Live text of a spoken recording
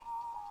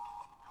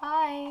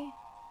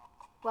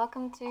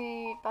Welcome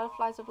to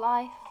Butterflies of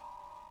Life.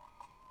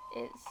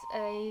 It's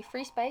a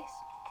free space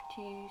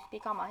to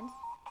speak our minds.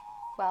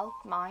 Well,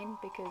 mine,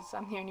 because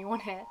I'm the only one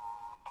here.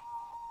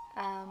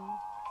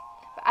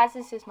 But as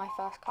this is my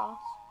first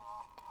cast,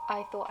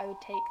 I thought I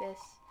would take this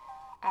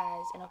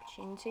as an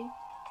opportunity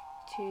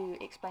to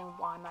explain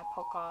why my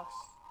podcast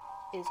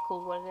is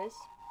called what it is.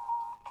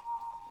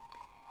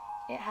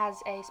 It has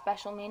a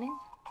special meaning,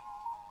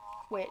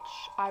 which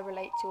I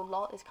relate to a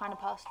lot. It's kind of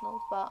personal,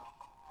 but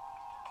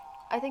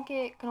I think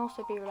it can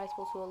also be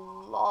relatable to a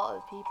lot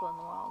of people in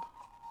the world.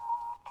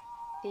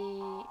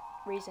 The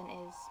reason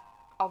is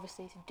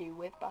obviously to do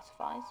with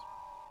butterflies,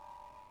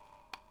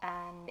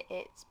 and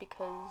it's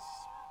because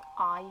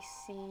I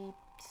see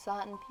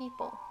certain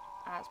people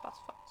as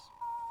butterflies.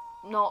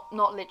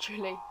 Not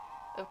literally,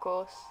 of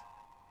course,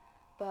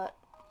 but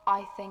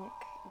I think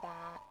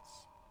that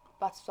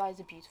butterflies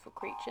are beautiful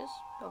creatures,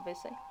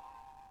 obviously.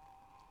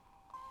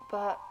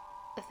 But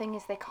the thing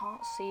is, they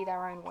can't see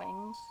their own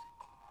wings,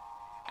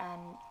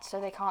 and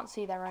so they can't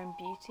see their own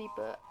beauty,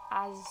 but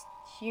as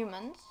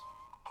humans,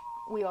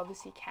 we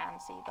obviously can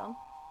see them,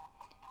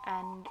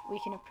 and we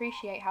can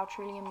appreciate how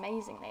truly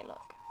amazing they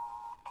look.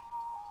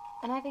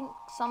 And I think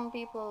some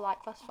people are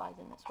like butterflies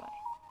in this way.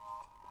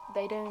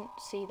 They don't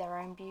see their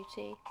own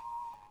beauty.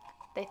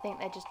 They think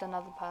they're just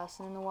another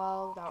person in the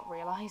world without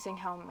realizing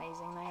how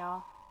amazing they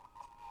are.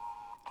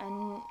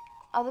 And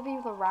other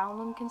people around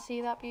them can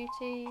see that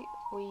beauty.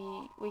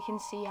 We can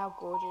see how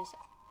gorgeous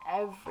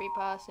every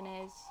person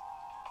is,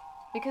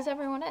 because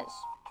everyone is.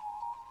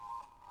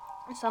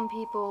 Some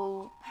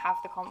people have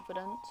the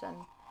confidence and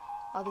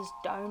others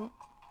don't.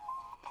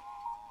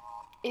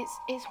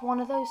 It's one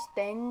of those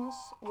things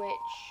which,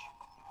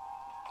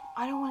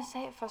 I don't want to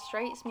say it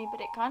frustrates me,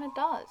 but it kind of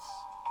does.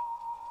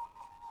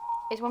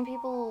 It's when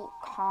people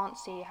can't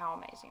see how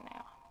amazing they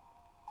are.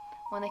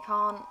 When they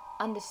can't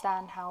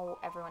understand how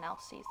everyone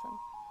else sees them.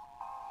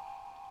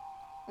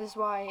 This is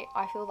why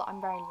I feel that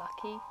I'm very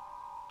lucky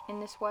in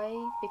this way,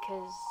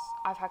 because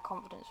I've had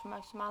confidence for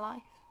most of my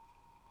life.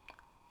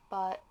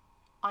 But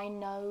I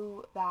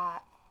know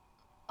that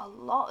a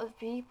lot of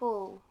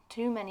people,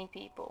 too many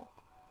people,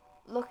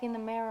 look in the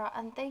mirror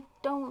and they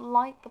don't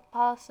like the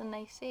person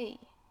they see.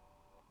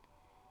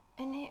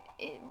 And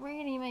it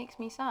really makes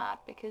me sad,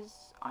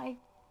 because I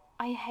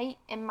hate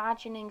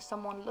imagining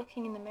someone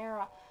looking in the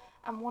mirror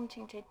and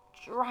wanting to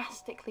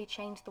drastically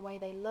change the way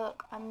they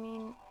look. I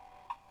mean,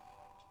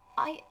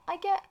 I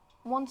get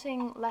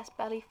wanting less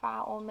belly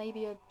fat or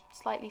maybe a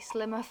slightly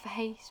slimmer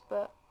face,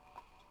 but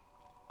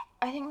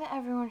I think that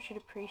everyone should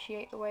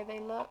appreciate the way they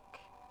look.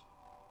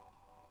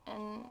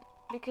 And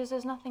because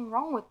there's nothing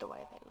wrong with the way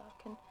they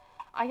look, and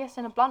I guess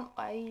in a blunt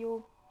way,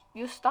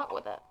 you're stuck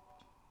with it.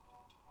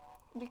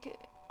 Because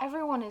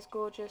everyone is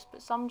gorgeous,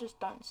 but some just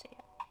don't see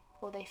it,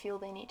 or they feel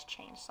they need to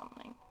change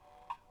something,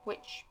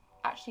 which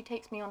actually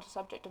takes me on to the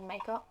subject of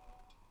makeup.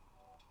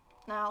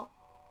 Now,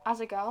 as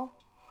a girl,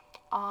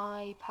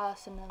 I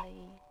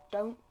personally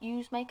don't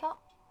use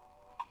makeup,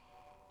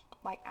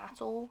 like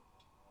at all.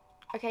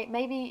 Okay,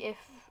 maybe if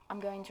I'm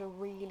going to a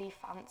really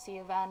fancy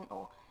event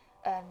or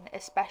an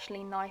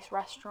especially nice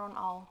restaurant,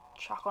 I'll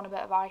chuck on a bit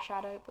of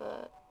eyeshadow,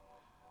 but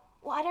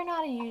well, I don't know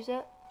how to use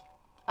it.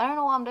 I don't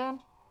know what I'm doing.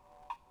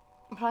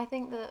 But I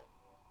think that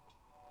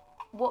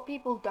what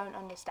people don't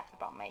understand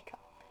about makeup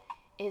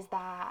is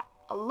that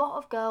a lot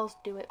of girls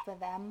do it for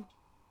them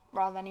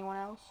rather than anyone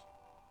else.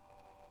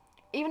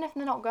 Even if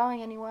they're not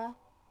going anywhere,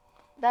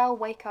 they'll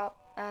wake up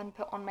and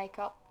put on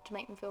makeup to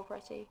make them feel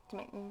pretty, to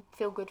make them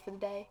feel good for the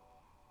day.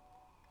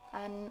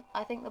 And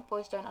I think that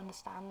boys don't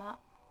understand that.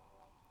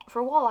 For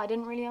a while, I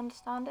didn't really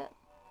understand it.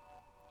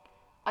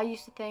 I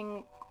used to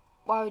think,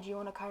 why would you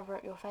want to cover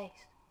up your face?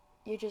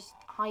 You're just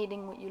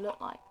hiding what you look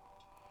like.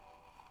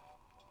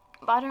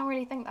 But I don't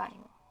really think that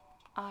anymore.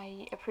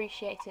 I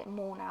appreciate it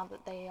more now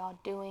that they are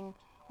doing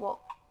what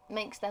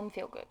makes them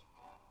feel good.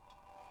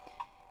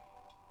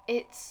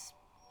 It's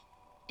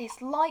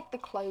like the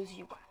clothes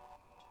you wear.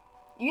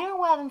 You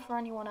don't wear them for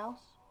anyone else.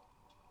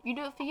 You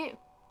do it for you, to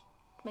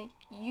make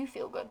you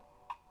feel good.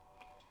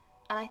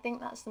 And I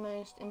think that's the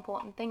most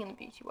important thing in the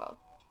beauty world,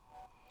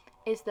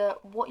 is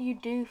that what you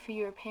do for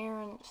your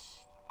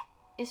appearance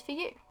is for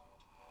you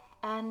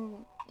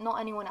and not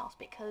anyone else,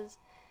 because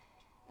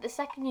the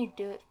second you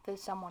do it for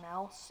someone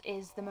else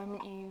is the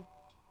moment you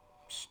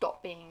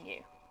stop being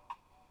you.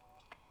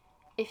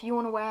 If you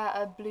want to wear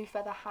a blue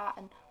feather hat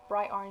and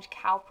bright orange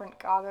cow print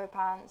cargo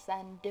pants,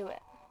 then do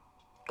it.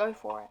 Go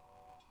for it.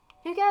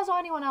 Who cares what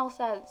anyone else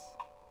says?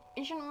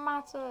 It shouldn't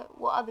matter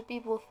what other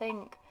people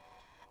think.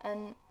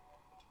 And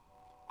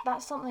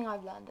that's something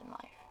I've learned in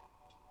life.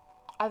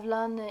 I've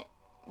learned that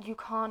you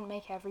can't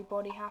make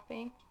everybody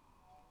happy.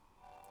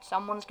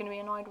 Someone's going to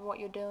be annoyed with what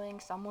you're doing,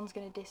 someone's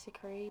going to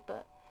disagree,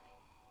 but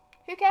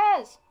who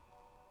cares?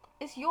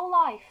 It's your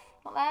life,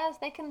 not theirs.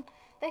 They can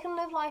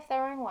live life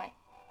their own way.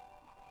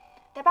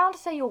 They're bound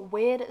to say you're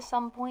weird at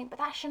some point, but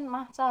that shouldn't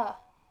matter.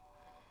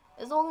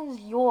 As long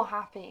as you're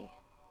happy,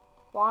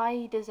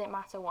 why does it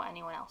matter what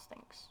anyone else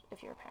thinks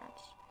of your appearance?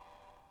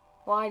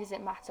 Why does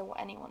it matter what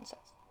anyone says?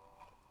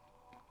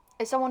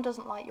 If someone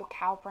doesn't like your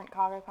cow print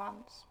cargo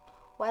pants,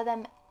 wear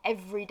them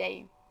every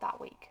day that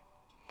week.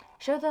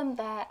 Show them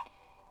that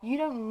you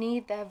don't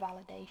need their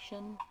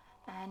validation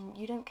and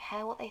you don't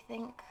care what they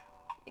think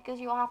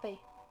because you're happy.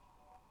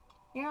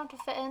 You don't have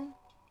to fit in.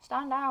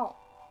 Stand out.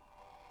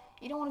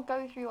 You don't want to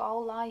go through your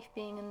whole life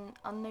being an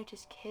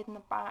unnoticed kid in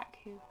the back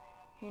who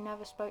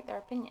never spoke their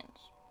opinions.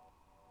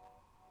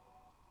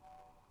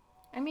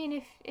 I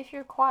mean, if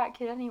you're a quiet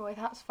kid anyway,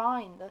 that's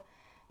fine.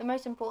 The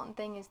most important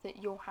thing is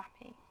that you're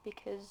happy,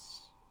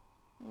 because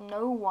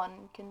no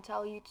one can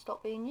tell you to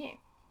stop being you.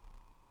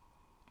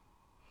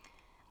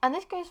 And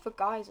this goes for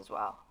guys as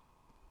well.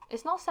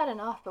 It's not said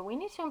enough, but we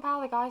need to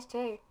empower the guys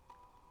too.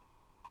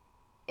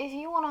 If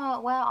you want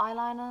to wear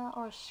eyeliner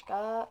or a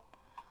skirt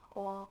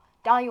or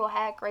dye your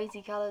hair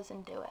crazy colours,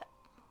 and do it.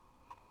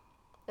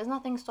 There's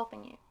nothing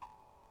stopping you.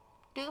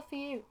 Do it for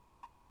you.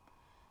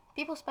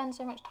 People spend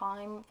so much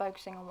time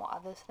focusing on what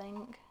others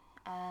think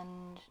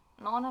and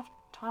not enough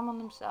time on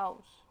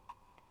themselves.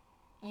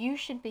 You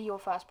should be your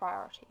first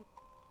priority.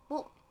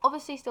 Well,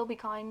 obviously still be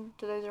kind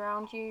to those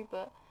around you,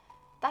 but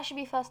that should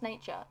be first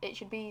nature. It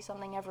should be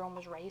something everyone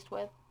was raised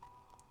with.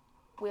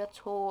 We are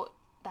taught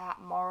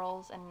that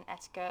morals and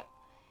etiquette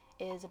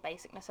is a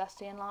basic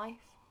necessity in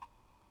life.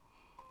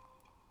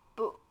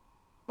 But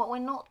what we're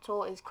not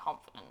taught is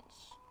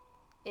confidence.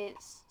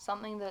 It's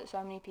something that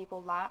so many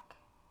people lack,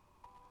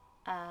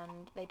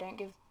 and they don't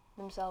give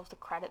themselves the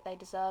credit they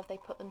deserve. They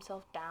put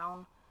themselves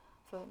down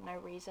for no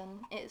reason.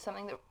 It's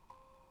something that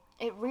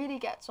it really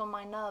gets on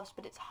my nerves,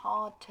 but it's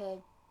hard to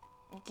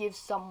give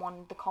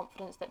someone the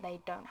confidence that they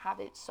don't have.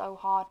 It's so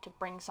hard to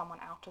bring someone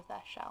out of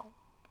their shell.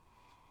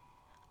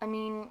 I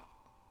mean,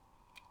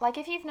 like,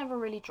 if you've never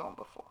really drawn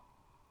before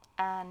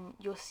and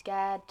you're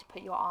scared to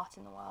put your art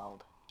in the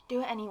world,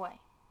 do it anyway.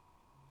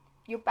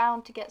 You're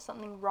bound to get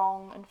something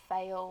wrong and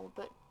fail,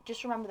 but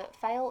just remember that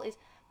fail is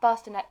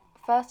first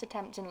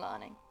attempt in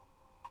learning.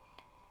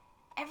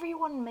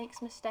 Everyone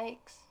makes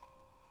mistakes.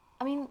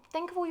 I mean,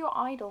 think of all your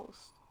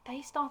idols.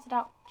 They started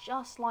out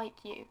just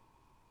like you.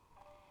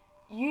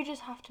 You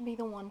just have to be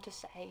the one to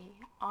say,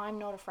 I'm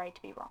not afraid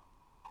to be wrong.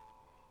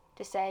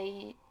 To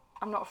say,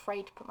 I'm not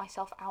afraid to put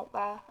myself out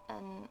there,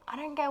 and I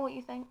don't care what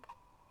you think.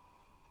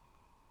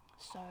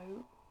 So,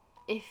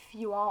 if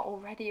you are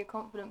already a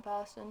confident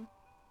person,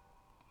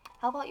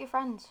 help out your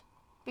friends.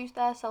 Boost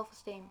their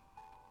self-esteem.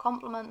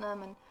 Compliment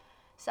them and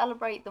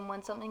celebrate them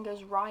when something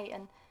goes right,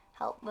 and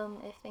help them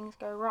if things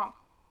go wrong.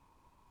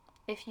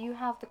 If you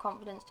have the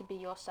confidence to be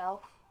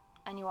yourself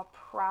and you are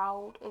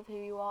proud of who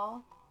you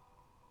are,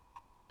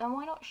 then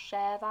why not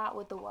share that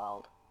with the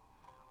world?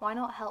 Why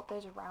not help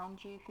those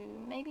around you who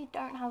maybe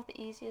don't have the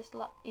easiest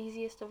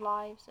of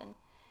lives and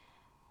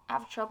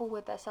have trouble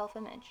with their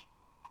self-image?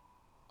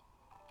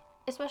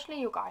 Especially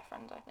your guy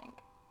friends, I think,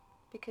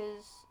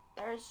 because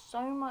there is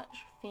so much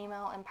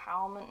female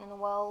empowerment in the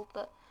world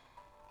that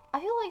I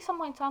feel like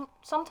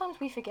sometimes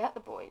we forget the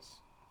boys.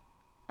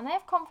 And they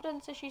have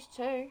confidence issues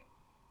too.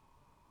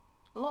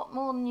 A lot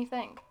more than you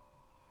think.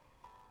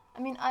 I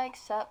mean, I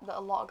accept that a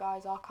lot of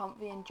guys are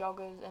comfy in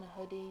joggers and a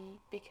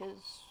hoodie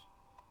because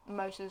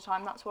most of the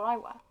time that's what I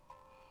wear.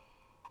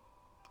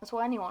 That's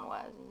what anyone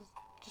wears, is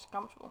just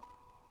comfortable.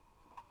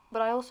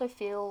 But I also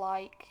feel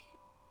like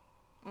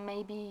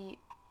maybe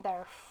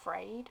they're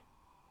afraid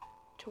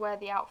to wear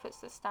the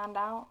outfits that stand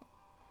out,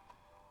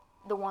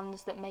 the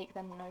ones that make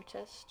them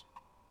noticed,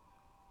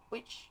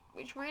 which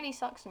really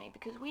sucks to me,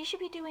 because we should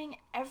be doing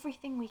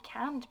everything we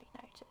can to be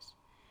noticed.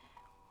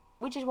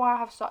 Which is why I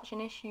have such an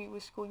issue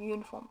with school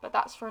uniform, but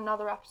that's for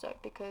another episode,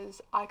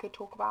 because I could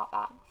talk about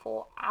that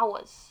for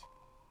hours.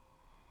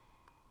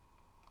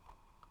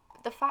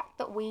 The fact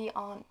that we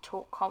aren't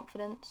taught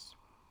confidence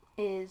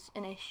is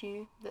an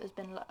issue that has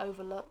been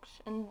overlooked,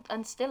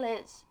 and still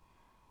is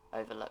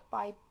overlooked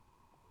by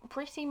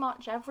pretty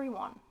much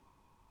everyone.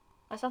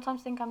 I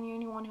sometimes think I'm the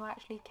only one who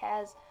actually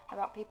cares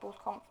about people's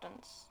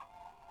confidence.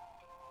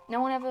 No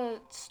one ever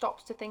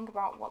stops to think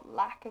about what a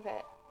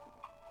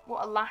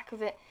lack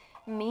of it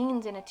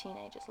means in a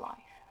teenager's life,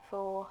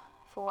 for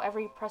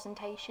every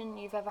presentation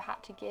you've ever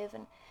had to give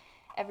and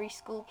every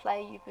school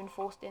play you've been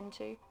forced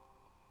into.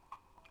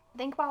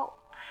 Think about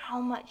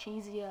how much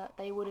easier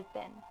they would have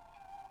been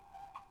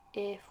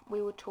if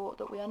we were taught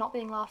that we are not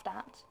being laughed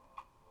at,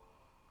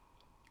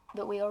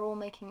 that we are all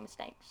making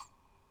mistakes,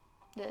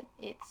 that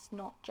it's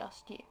not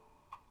just you.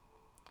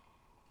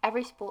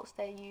 Every sports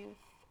day you've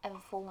ever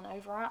fallen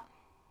over at,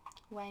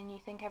 when you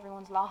think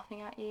everyone's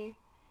laughing at you,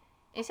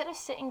 instead of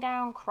sitting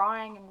down,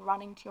 crying and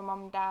running to your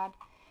mum and dad,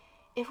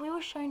 if we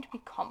were shown to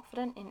be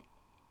confident in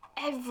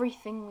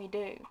everything we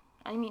do,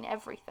 I mean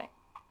everything,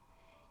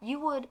 you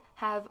would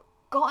have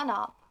gotten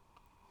up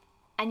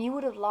and you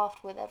would have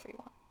laughed with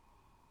everyone.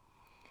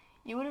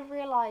 You would have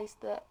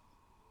realised that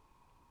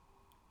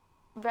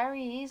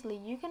very easily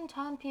you can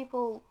turn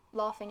people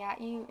laughing at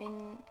you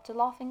into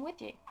laughing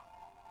with you.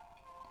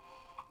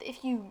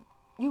 If you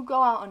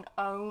go out and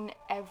own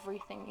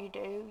everything you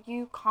do,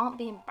 you can't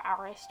be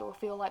embarrassed or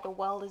feel like the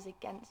world is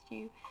against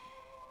you.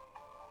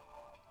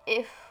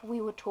 If we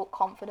were taught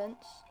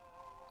confidence,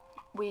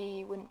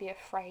 we wouldn't be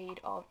afraid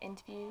of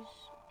interviews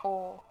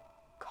or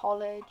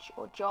college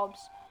or jobs.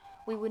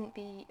 We wouldn't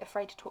be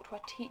afraid to talk to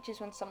our teachers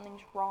when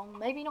something's wrong.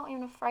 Maybe not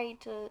even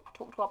afraid to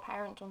talk to our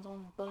parents when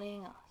someone's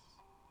bullying us.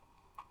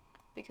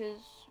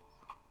 Because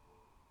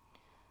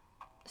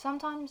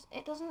sometimes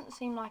it doesn't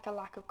seem like a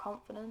lack of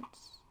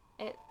confidence.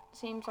 It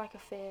seems like a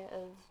fear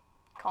of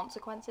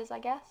consequences, I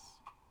guess.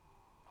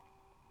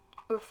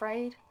 We're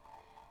afraid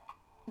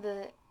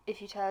that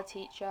if you tell a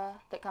teacher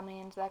that coming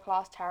into their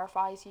class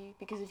terrifies you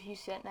because of who you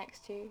sit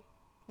next to,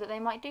 that they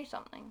might do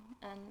something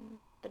and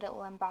that it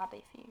will end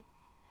badly for you.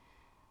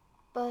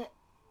 But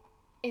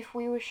if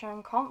we were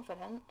shown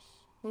confidence,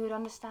 we would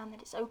understand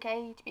that it's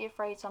okay to be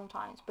afraid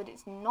sometimes, but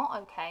it's not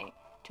okay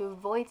to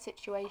avoid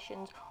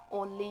situations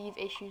or leave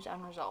issues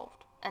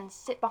unresolved and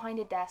sit behind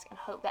a desk and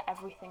hope that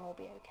everything will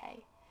be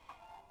okay.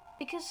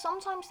 Because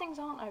sometimes things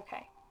aren't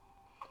okay.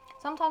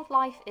 Sometimes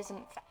life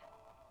isn't fair.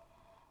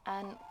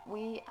 And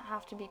we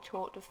have to be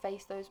taught to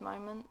face those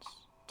moments,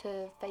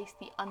 to face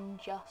the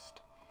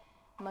unjust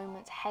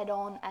moments head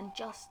on and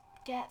just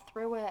get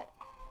through it.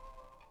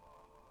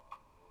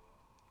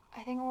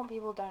 I think what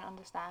people don't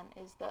understand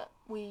is that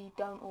we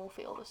don't all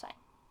feel the same.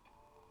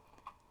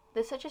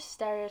 There's such a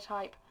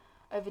stereotype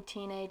over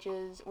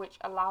teenagers which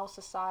allows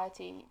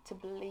society to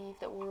believe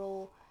that we're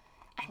all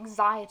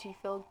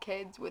anxiety-filled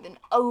kids with an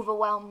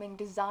overwhelming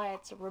desire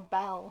to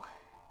rebel.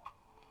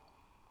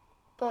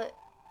 But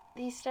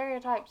these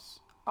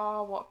stereotypes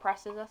are what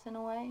oppresses us in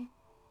a way.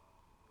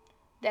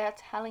 They're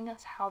telling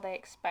us how they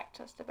expect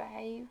us to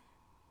behave,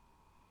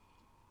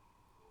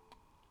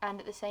 and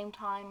at the same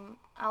time,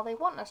 how they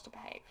want us to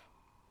behave.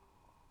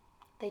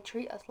 They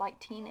treat us like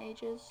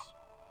teenagers,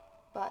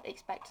 but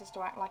expect us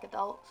to act like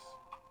adults.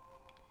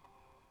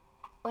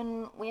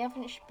 When we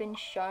haven't been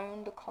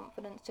shown the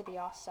confidence to be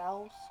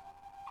ourselves,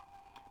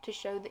 to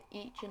show that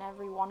each and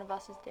every one of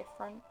us is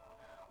different.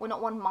 We're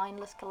not one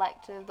mindless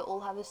collective that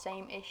all have the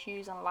same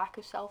issues and lack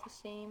of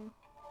self-esteem.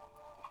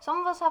 Some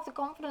of us have the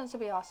confidence to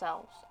be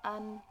ourselves,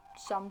 and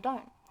some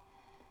don't.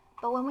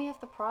 But when we have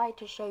the pride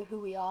to show who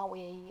we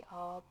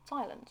are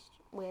silenced.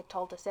 We're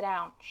told to sit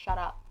down, shut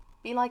up,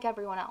 be like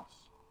everyone else.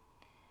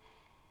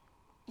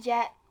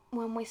 Yet,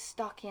 when we're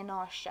stuck in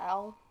our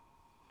shell,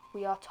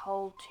 we are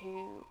told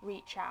to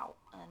reach out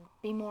and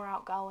be more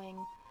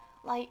outgoing.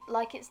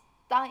 Like it's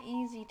that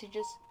easy to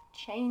just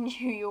change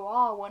who you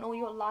are when all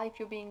your life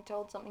you're being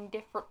told something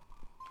different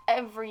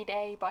every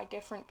day by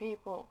different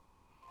people.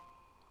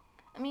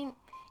 I mean,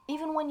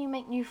 even when you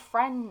make new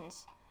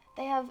friends,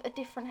 they have a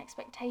different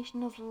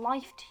expectation of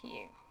life to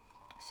you.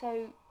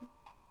 So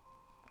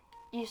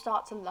you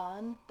start to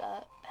learn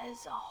that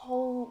there's a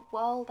whole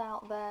world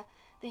out there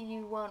that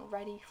you weren't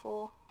ready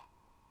for.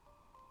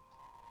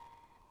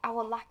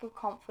 Our lack of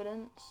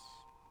confidence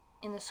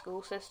in the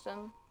school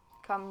system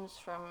comes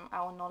from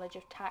our knowledge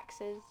of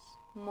taxes,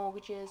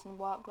 mortgages and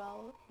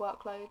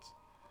workloads,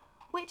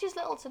 which is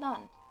little to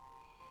none.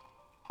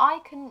 I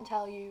couldn't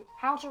tell you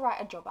how to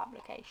write a job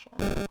application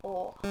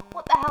or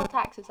what the hell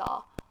taxes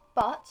are,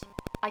 but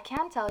I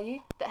can tell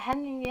you that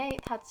Henry VIII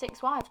had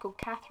 6 wives called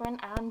Catherine,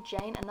 Anne,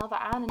 Jane, another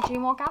Anne, and 2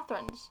 more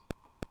Catherines.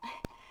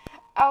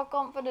 Our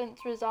confidence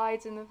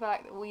resides in the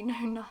fact that we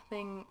know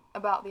nothing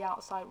about the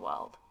outside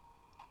world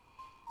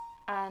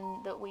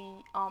and that we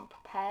aren't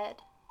prepared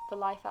for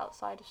life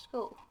outside of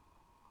school.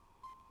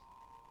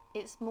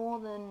 It's more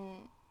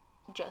than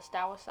just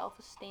our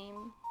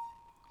self-esteem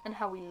and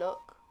how we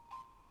look.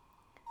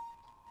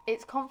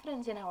 It's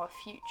confidence in our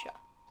future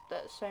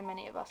that so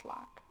many of us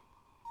lack.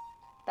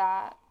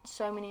 That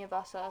so many of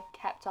us are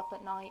kept up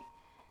at night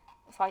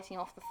fighting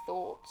off the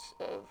thoughts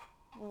of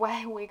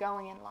where we're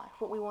going in life,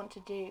 what we want to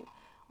do,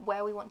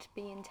 where we want to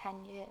be in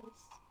 10 years.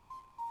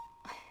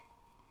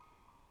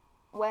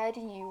 Where do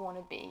you want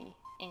to be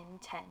in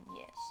 10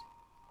 years?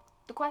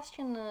 The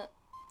question that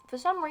for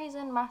some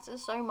reason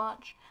matters so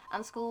much,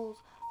 and schools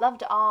love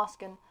to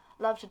ask and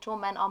love to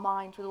torment our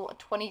minds with what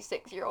a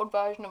 26-year-old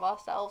version of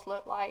ourselves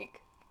look like.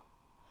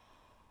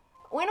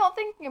 We're not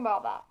thinking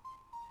about that.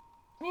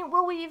 I mean,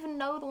 will we even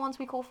know the ones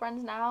we call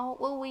friends now?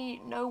 Will we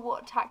know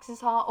what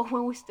taxes are, or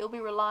will we still be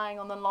relying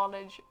on the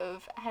knowledge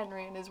of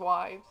Henry and his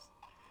wives?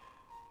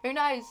 Who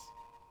knows?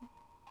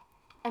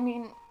 I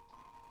mean,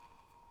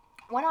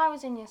 when I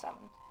was in year 7,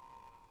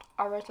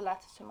 I wrote a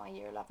letter to my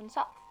year 11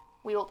 self.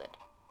 We all did.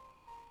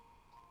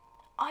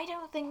 I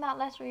don't think that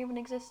letter even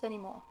exists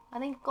anymore. I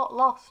think it got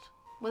lost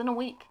within a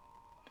week.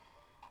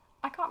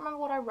 I can't remember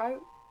what I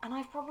wrote, and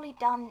I've probably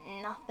done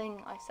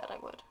nothing I said I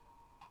would.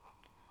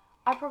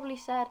 I probably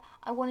said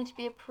I wanted to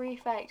be a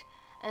prefect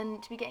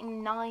and to be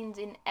getting 9s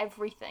in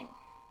everything.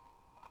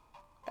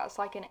 That's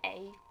like an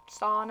A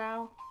star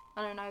now.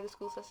 I don't know, the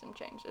school system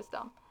changed, it's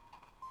dumb.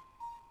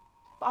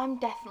 But I'm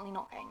definitely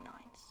not getting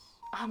 9s.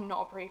 I'm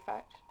not a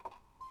prefect.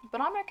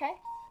 But I'm okay.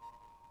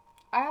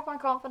 I have my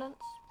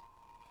confidence.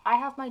 I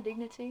have my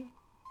dignity.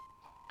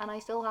 And I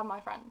still have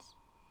my friends.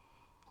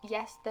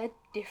 Yes, they're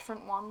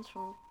different ones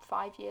from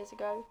 5 years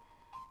ago,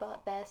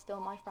 but they're still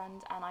my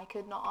friends and I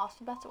could not ask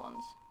for better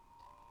ones.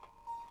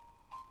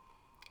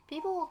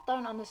 People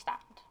don't understand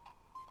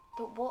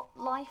that what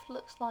life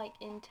looks like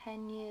in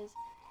 10 years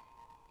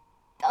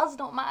does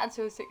not matter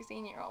to a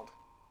 16-year-old.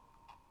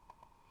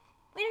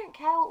 We don't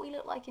care what we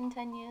look like in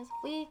 10 years.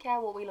 We care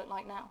what we look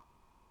like now.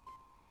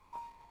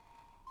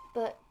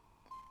 But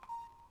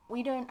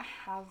we don't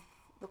have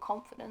the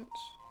confidence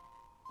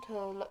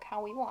to look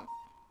how we want.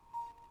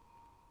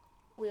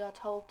 We are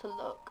told to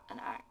look and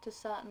act a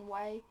certain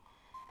way,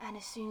 and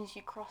as soon as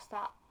you cross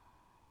that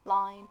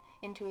line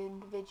into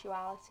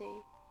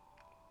individuality,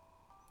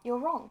 you're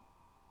wrong.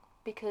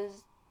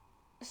 Because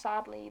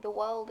sadly, the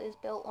world is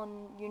built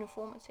on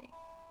uniformity.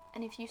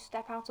 And if you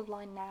step out of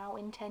line now,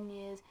 in 10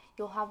 years,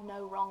 you'll have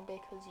no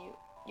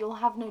you'll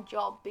have no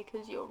job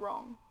because you're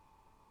wrong.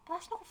 And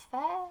that's not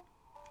fair.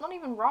 It's not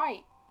even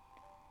right.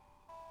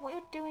 What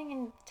you're doing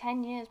in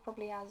 10 years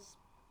probably has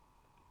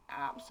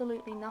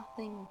absolutely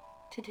nothing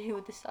to do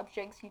with the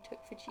subjects you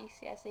took for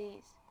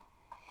GCSEs.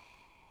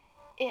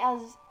 It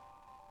has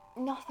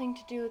nothing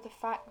to do with the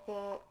fact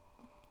that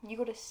you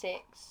got a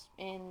 6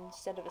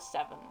 instead of a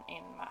 7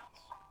 in maths.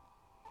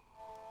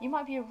 You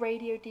might be a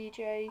radio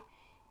DJ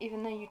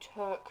even though you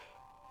took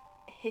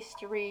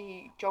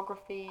history,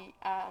 geography,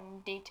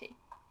 and DT.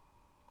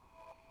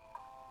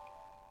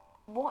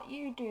 What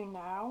you do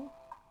now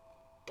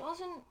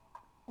doesn't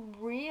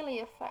really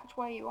affect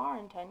where you are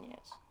in 10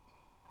 years.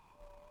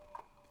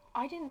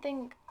 I didn't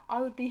think I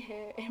would be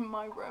here in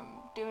my room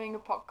doing a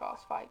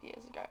podcast 5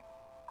 years ago.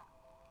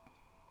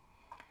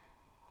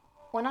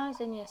 When I was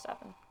in year 7,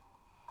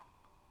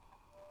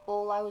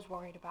 all I was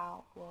worried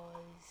about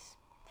was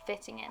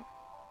fitting in.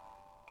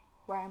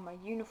 Wearing my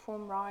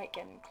uniform right,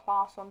 getting to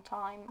class on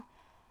time,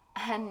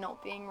 and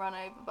not being run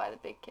over by the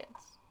big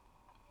kids.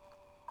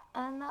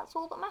 And that's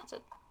all that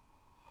mattered.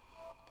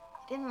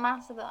 It didn't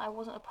matter that I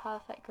wasn't a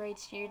perfect grade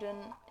student.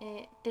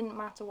 It didn't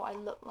matter what I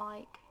looked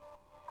like.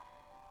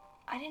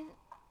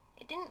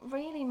 It didn't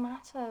really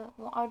matter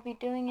what I would be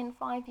doing in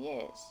 5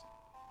 years.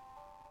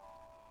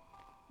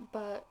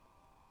 But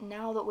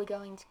now that we're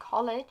going to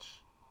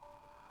college,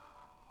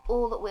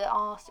 all that we're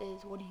asked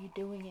is, what are you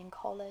doing in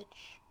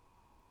college?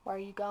 Where are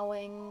you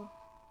going?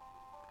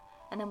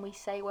 And then we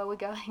say where we're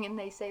going and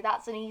they say,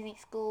 that's an easy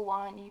school,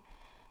 why aren't you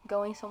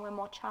going somewhere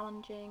more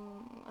challenging?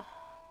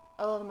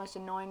 Oh, the most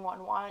annoying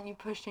one, why aren't you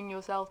pushing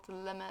yourself to the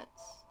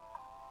limits?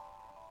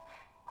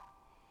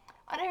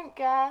 I don't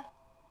care.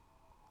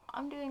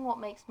 I'm doing what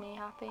makes me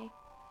happy,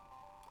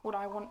 what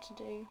I want to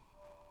do.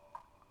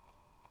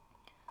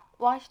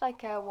 Why should I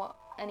care what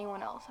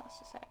anyone else has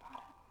to say about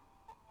it?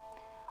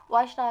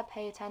 Why should I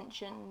pay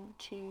attention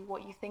to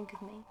what you think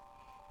of me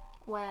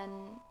when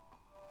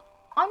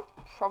I'm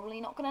probably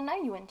not going to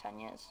know you in 10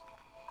 years?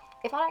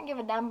 If I don't give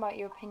a damn about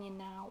your opinion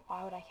now,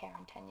 why would I care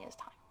in 10 years'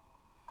 time?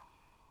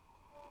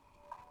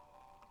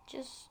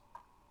 Just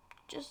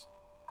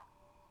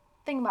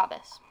think about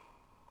this.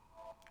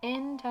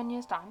 In 10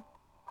 years' time,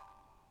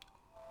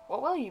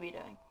 what will you be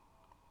doing?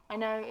 I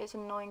know it's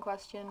an annoying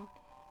question,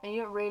 and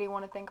you don't really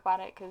want to think about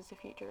it because the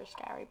future is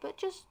scary, but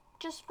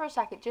just for a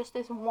second, just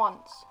this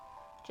once,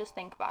 just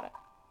think about it.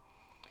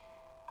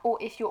 Or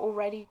if you're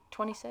already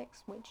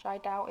 26, which I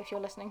doubt if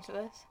you're listening to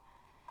this,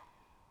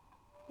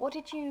 what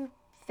did you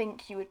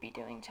think you would be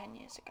doing 10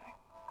 years ago?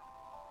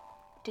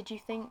 Did you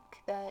think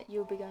that you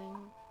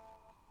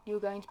were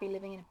going to be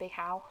living in a big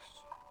house,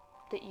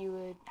 that you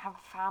would have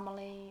a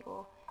family,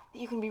 or that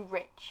you can be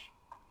rich,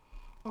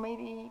 or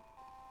maybe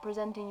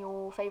presenting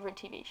your favourite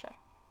TV show,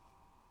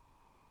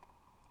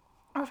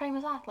 or a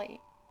famous athlete?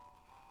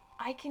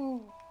 I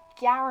can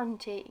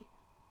guarantee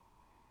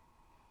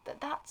that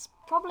that's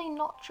probably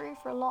not true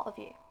for a lot of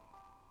you.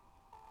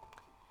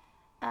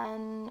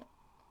 And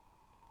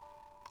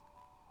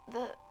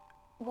that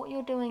what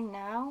you're doing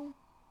now,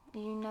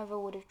 you never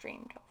would have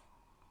dreamed of.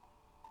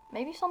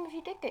 Maybe some of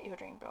you did get your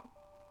dream job.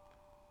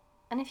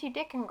 And if you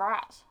did,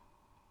 congrats.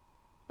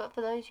 But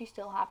for those who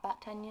still have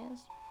that 10 years,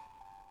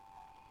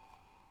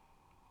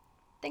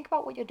 think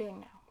about what you're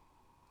doing now.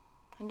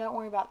 And don't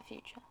worry about the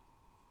future.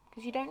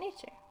 Because you don't need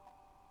to.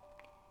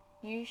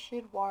 You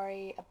should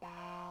worry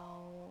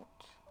about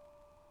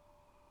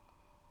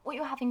what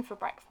you're having for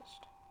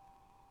breakfast.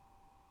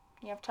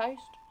 You have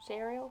toast,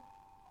 cereal,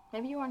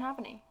 maybe you won't have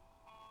any.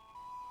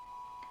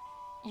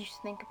 You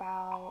should think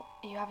about,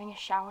 are you having a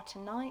shower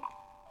tonight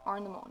or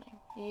in the morning?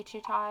 Are you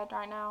too tired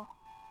right now?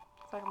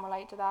 If I can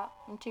relate to that.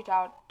 I'm too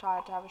tired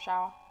to have a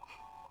shower.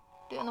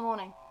 Do it in the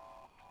morning.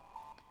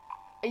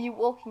 Are you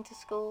walking to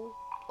school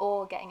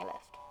or getting a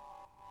lift?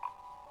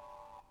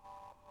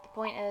 The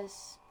point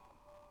is,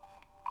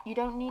 you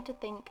don't need to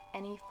think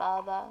any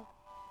further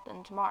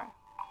than tomorrow.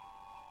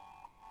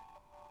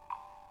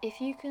 If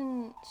you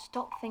can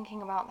stop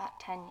thinking about that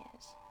 10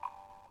 years,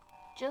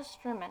 just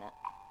for a minute,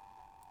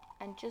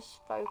 and just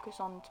focus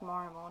on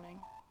tomorrow morning,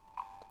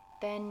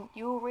 then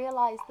you'll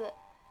realise that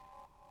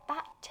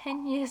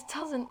 10 years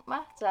doesn't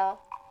matter.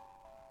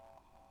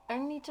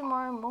 Only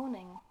tomorrow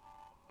morning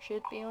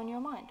should be on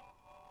your mind.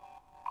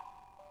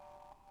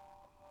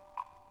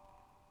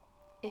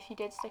 If you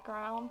did stick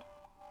around,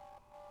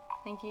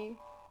 thank you.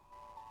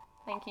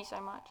 Thank you so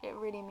much. It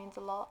really means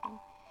a lot. And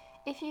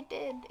if you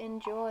did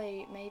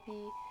enjoy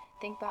maybe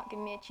think about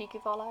giving me a cheeky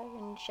follow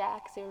and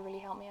share, because it would really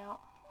help me out.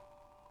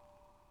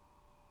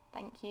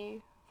 Thank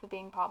you for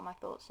being part of my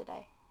thoughts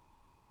today,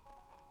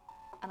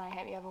 and I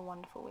hope you have a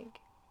wonderful week.